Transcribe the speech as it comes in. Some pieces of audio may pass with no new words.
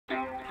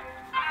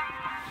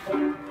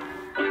Aloha,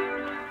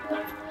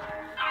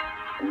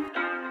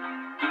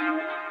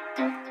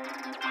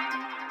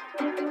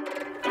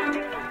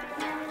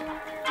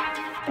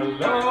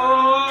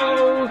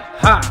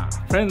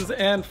 friends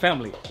and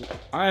family.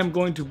 I am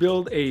going to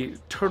build a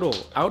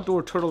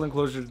outdoor turtle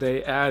enclosure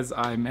today, as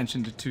I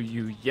mentioned to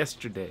you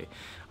yesterday.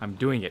 I'm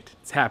doing it.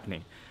 It's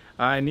happening.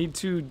 I need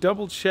to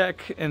double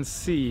check and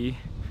see.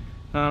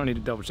 I don't need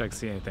to double check to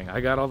see anything.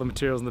 I got all the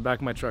materials in the back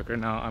of my truck right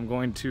now. I'm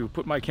going to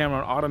put my camera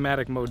on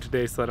automatic mode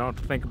today so I don't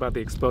have to think about the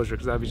exposure,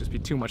 because that would just be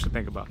too much to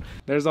think about.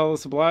 There's all the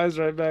supplies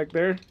right back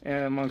there,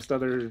 and amongst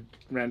other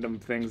random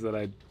things that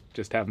I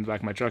just have in the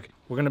back of my truck.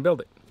 We're gonna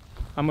build it.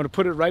 I'm gonna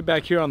put it right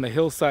back here on the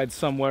hillside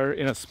somewhere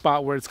in a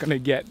spot where it's gonna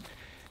get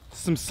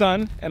some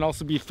sun and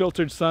also be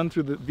filtered sun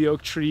through the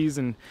oak trees,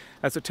 and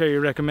that's what Terry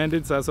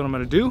recommended, so that's what I'm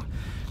gonna do.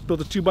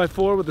 Build a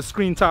 2x4 with a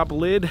screen top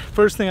lid.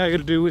 First thing I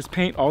gotta do is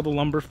paint all the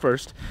lumber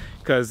first,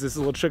 because this is a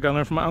little trick I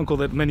learned from my uncle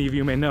that many of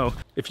you may know.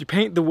 If you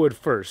paint the wood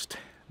first,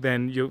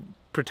 then you'll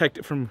protect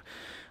it from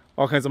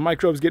all kinds of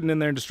microbes getting in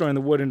there and destroying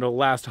the wood, and it'll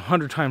last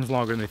 100 times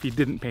longer than if you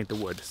didn't paint the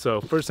wood.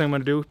 So first thing I'm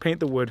gonna do,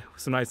 paint the wood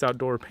with some nice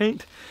outdoor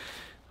paint,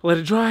 let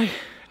it dry,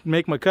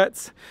 make my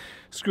cuts,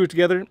 screw it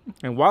together,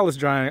 and while it's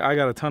drying, I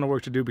got a ton of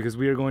work to do because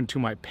we are going to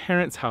my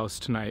parents' house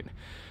tonight,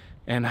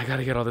 and I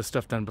gotta get all this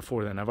stuff done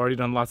before then. I've already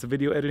done lots of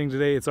video editing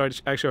today. It's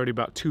actually already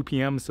about 2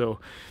 p.m., so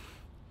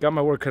got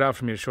my work cut out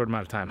for me in a short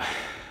amount of time.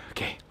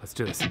 Okay, let's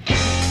do this.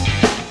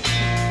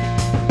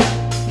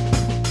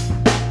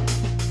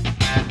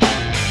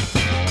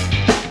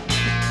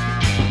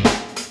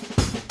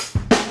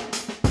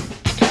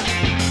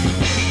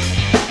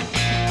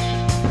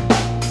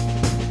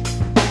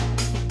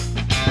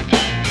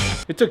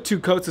 It took 2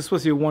 coats. It's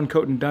supposed to be a 1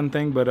 coat and done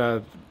thing,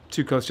 but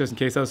 2 coats just in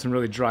case. That was some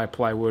really dry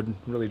plywood,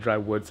 really dry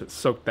wood, so it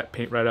soaked that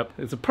paint right up.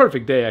 It's a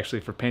perfect day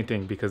actually for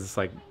painting because it's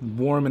like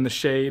warm in the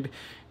shade,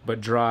 but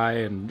dry,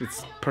 and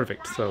it's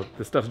perfect. So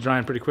the stuff's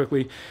drying pretty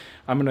quickly.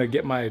 I'm gonna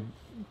get my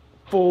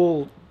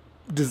full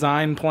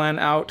design plan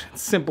out.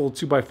 Simple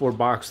 2x4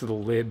 box with a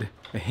lid,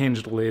 a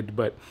hinged lid,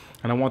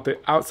 and I want the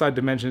outside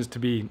dimensions to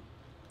be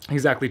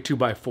exactly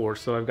 2x4.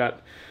 So I've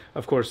got,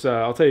 of course,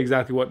 I'll tell you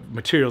exactly what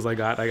materials I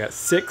got. I got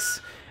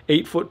 6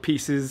 8-foot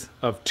pieces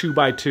of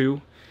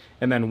 2x2,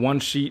 and then 1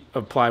 sheet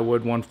of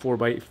plywood, 1 4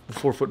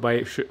 foot by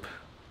 8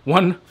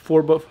 1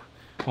 4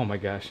 oh my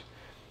gosh,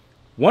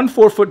 1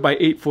 4 foot by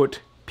 8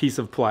 foot piece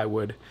of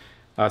plywood,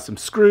 some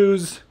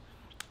screws,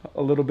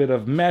 a little bit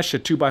of mesh, a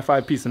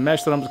 2x5 piece of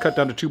mesh that I'm gonna cut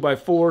down to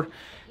 2x4,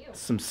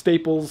 some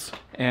staples,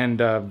 and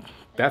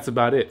that's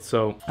about it.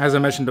 So as I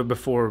mentioned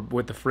before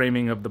with the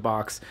framing of the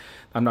box,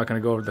 I'm not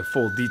gonna go over the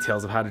full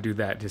details of how to do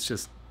that.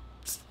 It's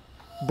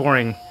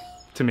boring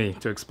to me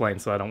to explain,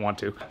 so I don't want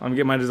to. I'm gonna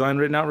get my design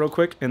written out real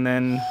quick, and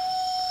then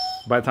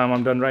by the time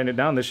I'm done writing it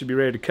down, this should be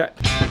ready to cut.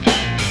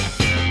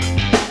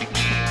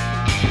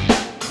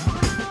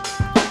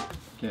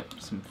 Get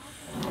some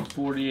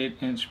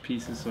 48-inch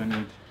pieces, so I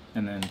need,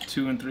 and then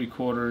 2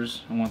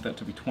 3/4. I want that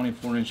to be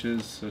 24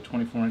 inches, so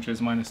 24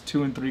 inches minus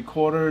 2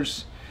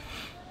 3/4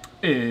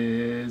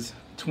 is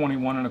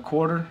 21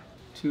 1/4.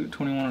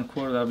 21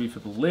 1/4, that'll be for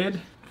the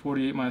lid.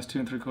 48 minus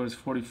 2 3/4,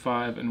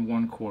 45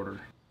 1/4.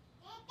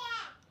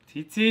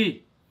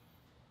 TT.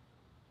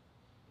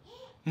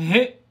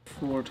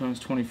 4 times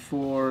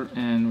 24,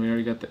 and we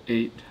already got the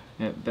 8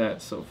 at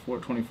that, so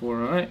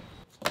 424. All right,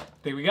 I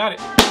think we got it.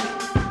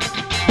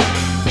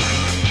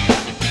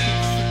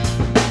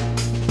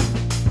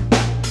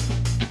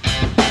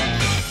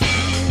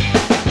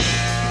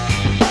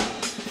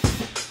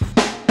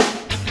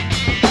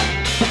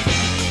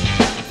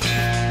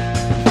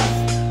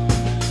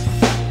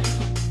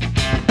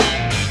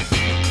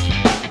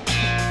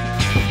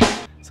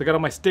 So I got all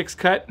my sticks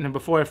cut, and then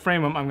before I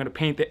frame them, I'm gonna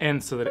paint the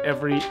ends so that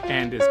every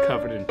end is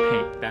covered in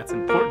paint. That's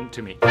important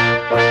to me.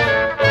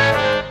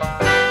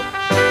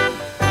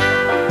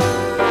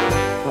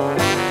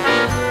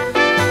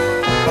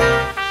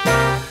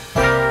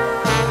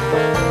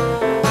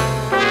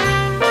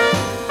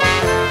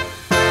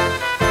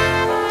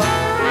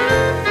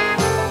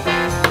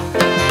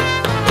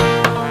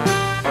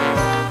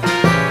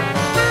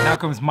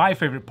 Comes my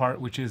favorite part,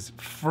 which is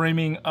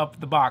framing up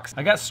the box.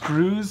 I got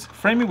screws.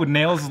 Framing with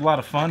nails is a lot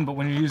of fun, but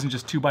when you're using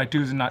just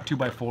 2x2s and not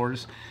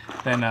 2x4s,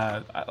 then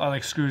I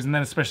like screws. And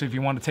then especially if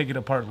you want to take it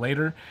apart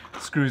later,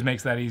 screws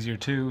makes that easier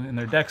too. And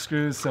they're deck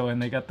screws, so,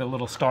 and they got the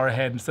little star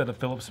head instead of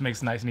Phillips,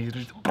 makes it nice and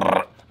easy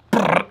to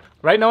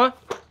right, Noah?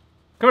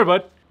 Come here,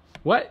 bud.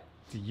 What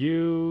do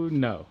you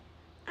know?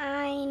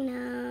 I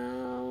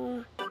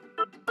know.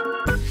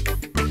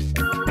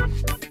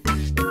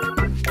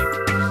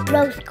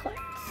 Rose quartz.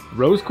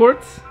 Rose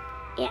quartz?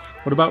 Yeah.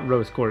 What about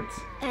rose quartz?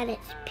 That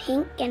it's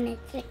pink and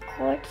it's a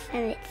quartz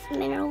and it's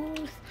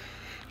minerals.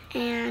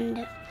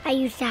 And I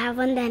used to have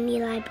one, then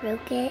Eli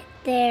broke it.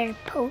 They're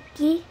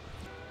pokey.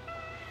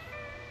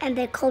 And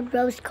they're called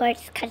rose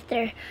quartz because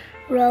they're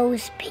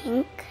rose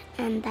pink.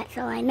 And that's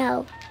all I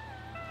know.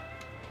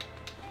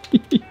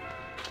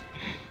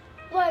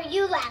 What are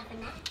you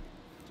laughing at?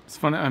 It's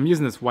funny, I'm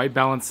using this white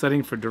balance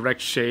setting for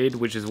direct shade,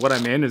 which is what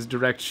I'm in, is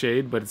direct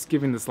shade, but it's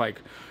giving this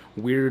like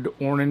weird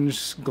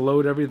orange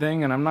glowed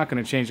everything, and I'm not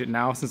going to change it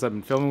now since I've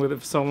been filming with it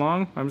for so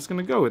long. I'm just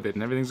going to go with it,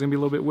 and everything's going to be a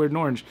little bit weird and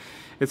orange.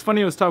 It's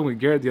funny, I was talking with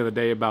Garrett the other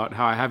day about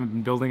how I haven't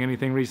been building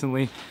anything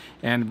recently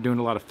and doing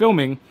a lot of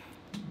filming.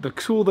 The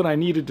tool that I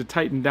needed to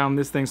tighten down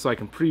this thing so I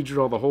can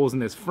pre-drill the holes in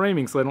this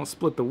framing so I don't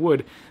split the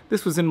wood,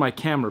 this was in my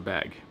camera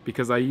bag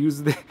because I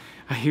use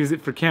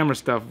it for camera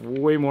stuff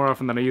way more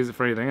often than I use it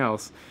for anything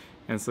else.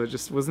 And so it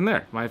just wasn't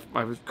there. I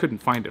couldn't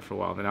find it for a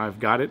while. But now I've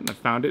got it, and I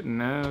found it,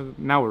 and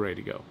now we're ready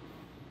to go.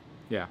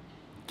 Yeah,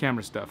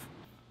 camera stuff.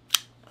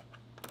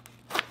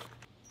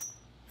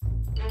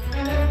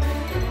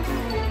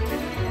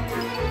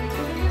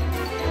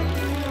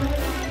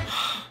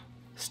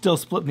 Still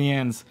splitting the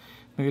ends.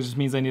 I think it just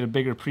means I need a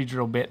bigger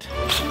pre-drill bit.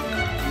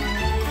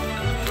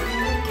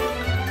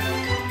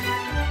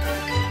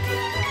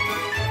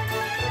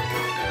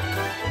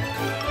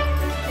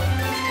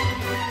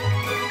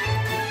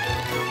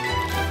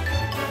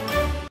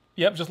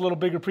 Yep, just a little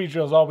bigger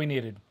pre-drill is all we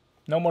needed.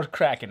 No more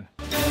cracking.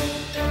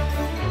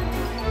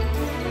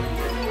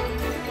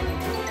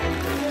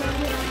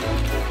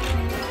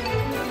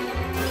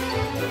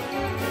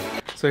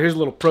 So here's a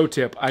little pro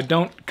tip. I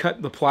don't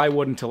cut the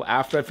plywood until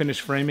after I finish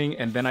framing,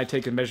 and then I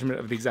take a measurement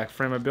of the exact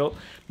frame I built.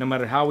 No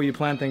matter how well you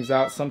plan things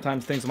out,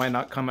 sometimes things might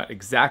not come out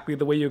exactly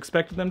the way you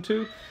expected them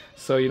to.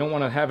 So you don't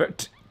want to have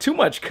it too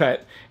much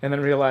cut and then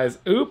realize,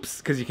 oops,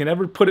 because you can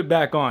never put it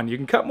back on. You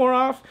can cut more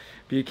off,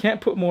 but you can't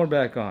put more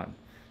back on.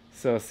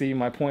 So see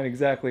my point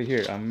exactly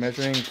here. I'm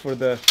measuring for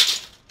the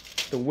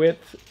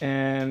width,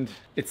 and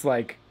it's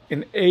like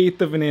 1/8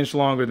 of an inch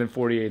longer than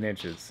 48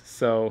 inches.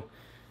 So,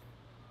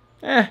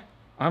 I'm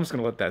just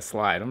gonna let that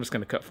slide. I'm just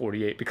gonna cut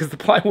 48 because the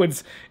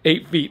plywood's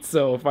 8 feet.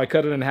 So if I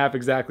cut it in half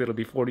exactly, it'll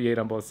be 48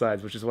 on both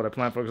sides, which is what I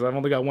planned for because I've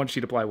only got 1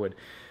 sheet of plywood.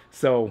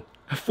 So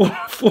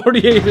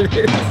 48 it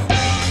is.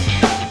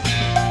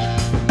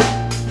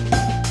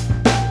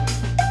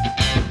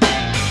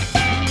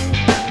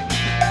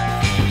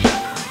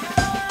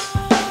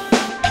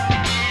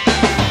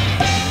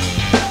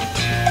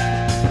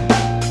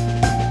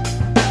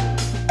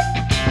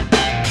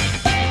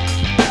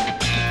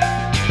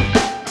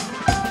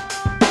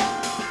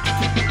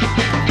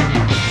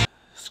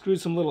 Screwed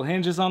some little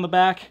hinges on the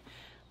back,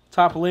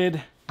 top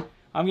lid.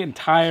 I'm getting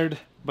tired,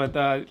 but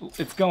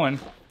it's going.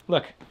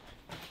 Look.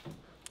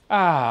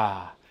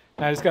 Now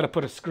I just got to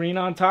put a screen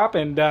on top,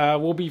 and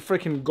we'll be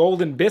freaking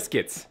golden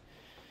biscuits.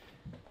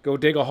 Go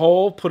dig a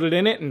hole, put it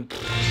in it, and...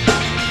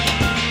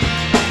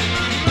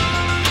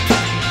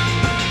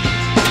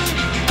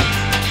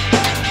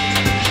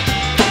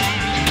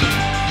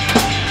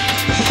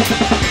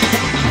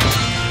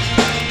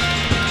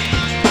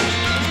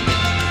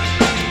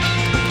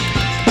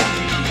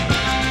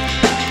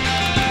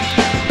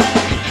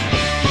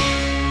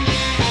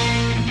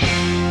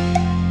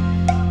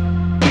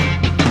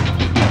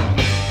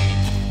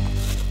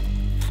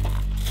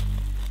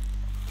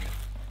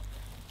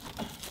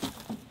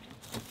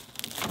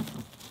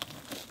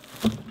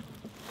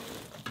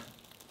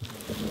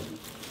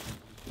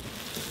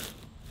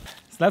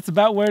 That's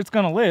about where it's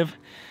gonna live.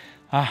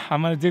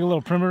 I'm gonna dig a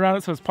little perimeter around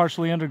it so it's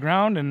partially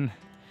underground, and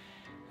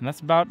that's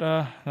about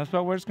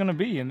where it's gonna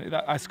be. And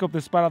I scoped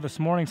this spot out this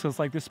morning, so it's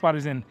like this spot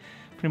is in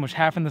pretty much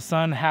half in the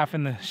sun, half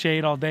in the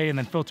shade all day, and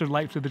then filtered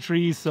light through the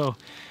trees. So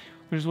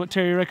which is what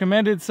Terry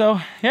recommended.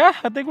 So yeah,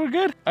 I think we're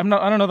good. I don't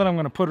know that I'm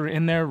gonna put her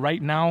in there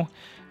right now.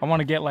 I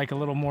want to get like a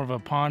little more of a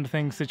pond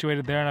thing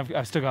situated there, and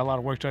I've still got a lot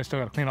of work to do. I still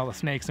got to clean all the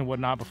snakes and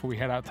whatnot before we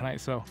head out tonight.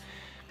 So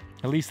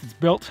at least it's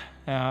built.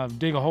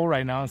 Dig a hole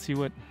right now and see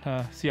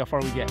how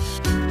far we get.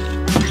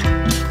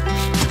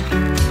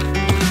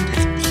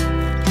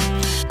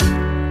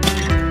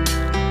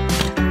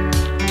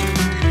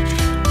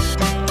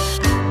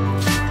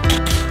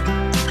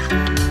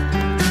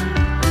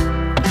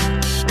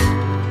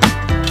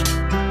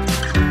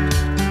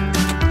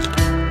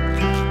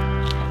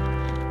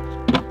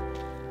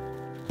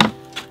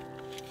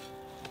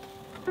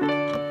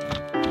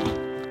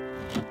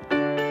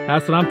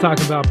 That's what I'm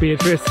talking about,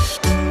 Beatrice.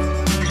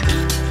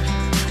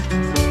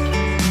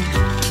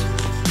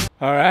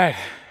 All right,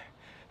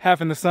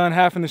 half in the sun,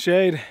 half in the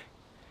shade.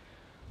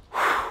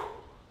 Whew.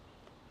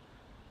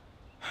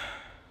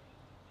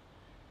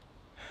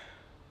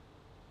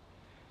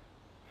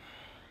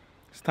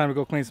 It's time to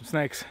go clean some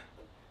snakes.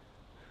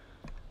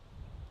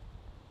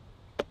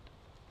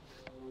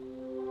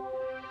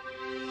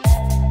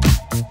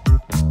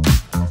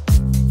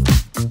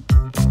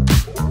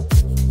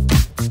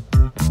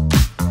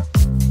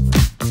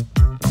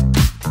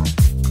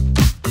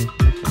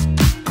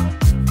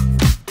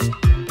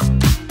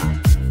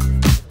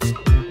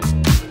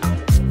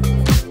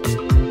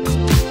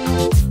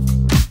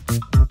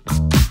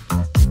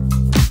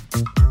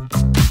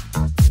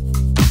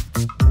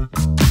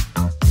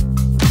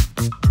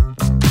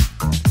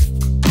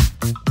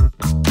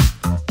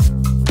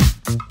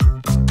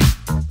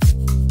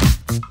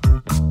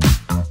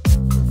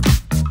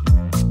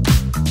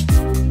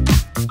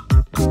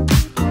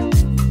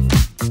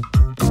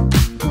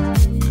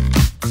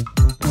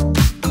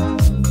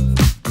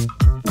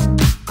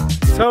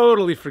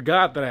 totally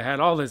forgot that I had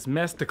all this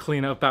mess to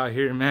clean up out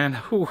here, man.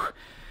 Whew.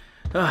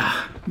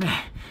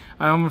 Man.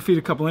 I'm gonna feed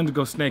a couple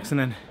indigo snakes and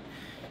then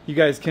you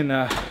guys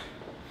can,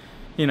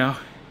 you know,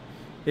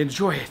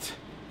 enjoy it.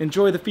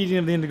 Enjoy the feeding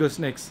of the indigo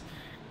snakes.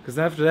 Because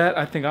after that,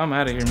 I think I'm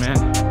out of here,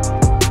 man.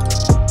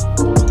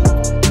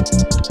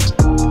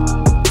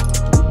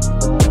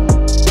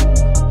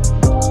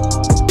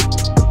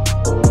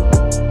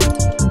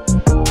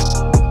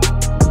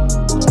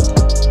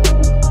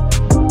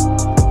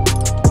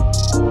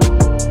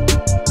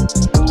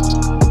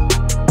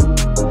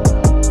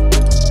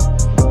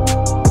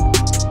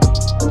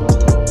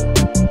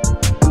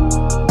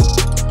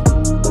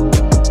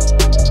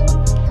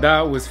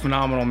 That was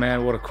phenomenal,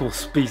 man. What a cool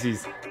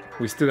species.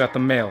 We still got the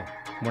male.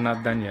 We're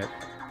not done yet.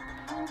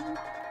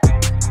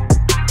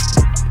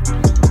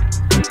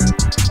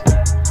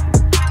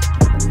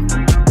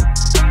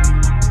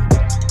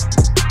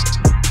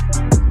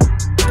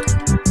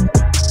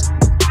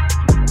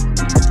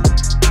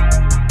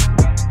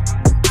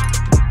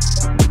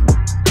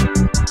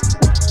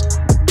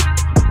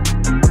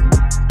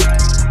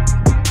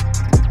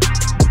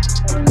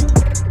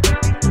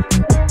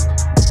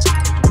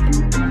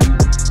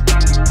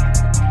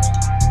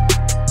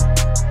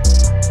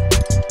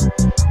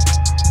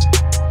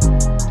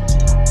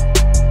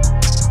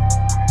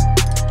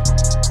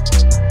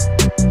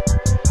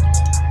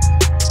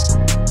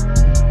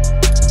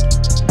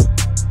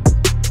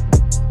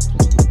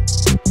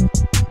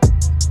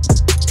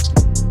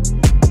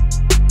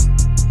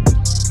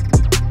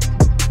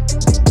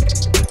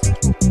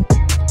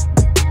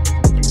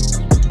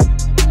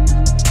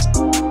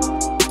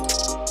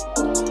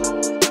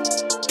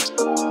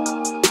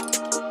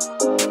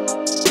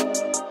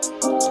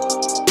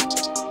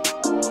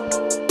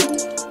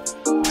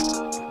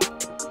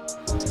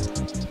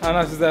 How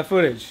nice is that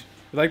footage?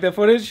 You like that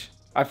footage?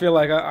 I feel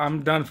like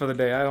I'm done for the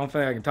day. I don't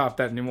think I can top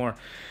that anymore.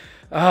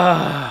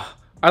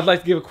 I'd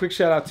like to give a quick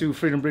shout out to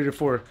Freedom Breeder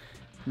for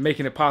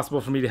making it possible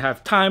for me to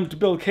have time to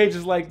build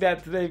cages like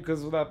that today,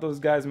 because without those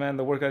guys, man,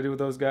 the work I do with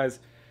those guys,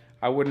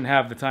 I wouldn't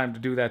have the time to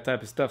do that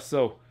type of stuff.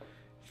 So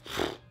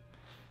if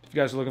you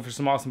guys are looking for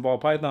some awesome ball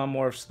python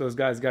morphs, those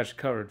guys got you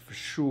covered for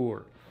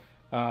sure.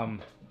 I don't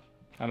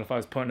know if I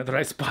was pointing at the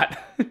right spot.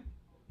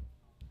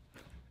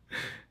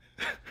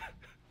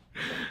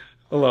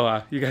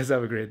 Aloha. You guys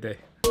have a great day.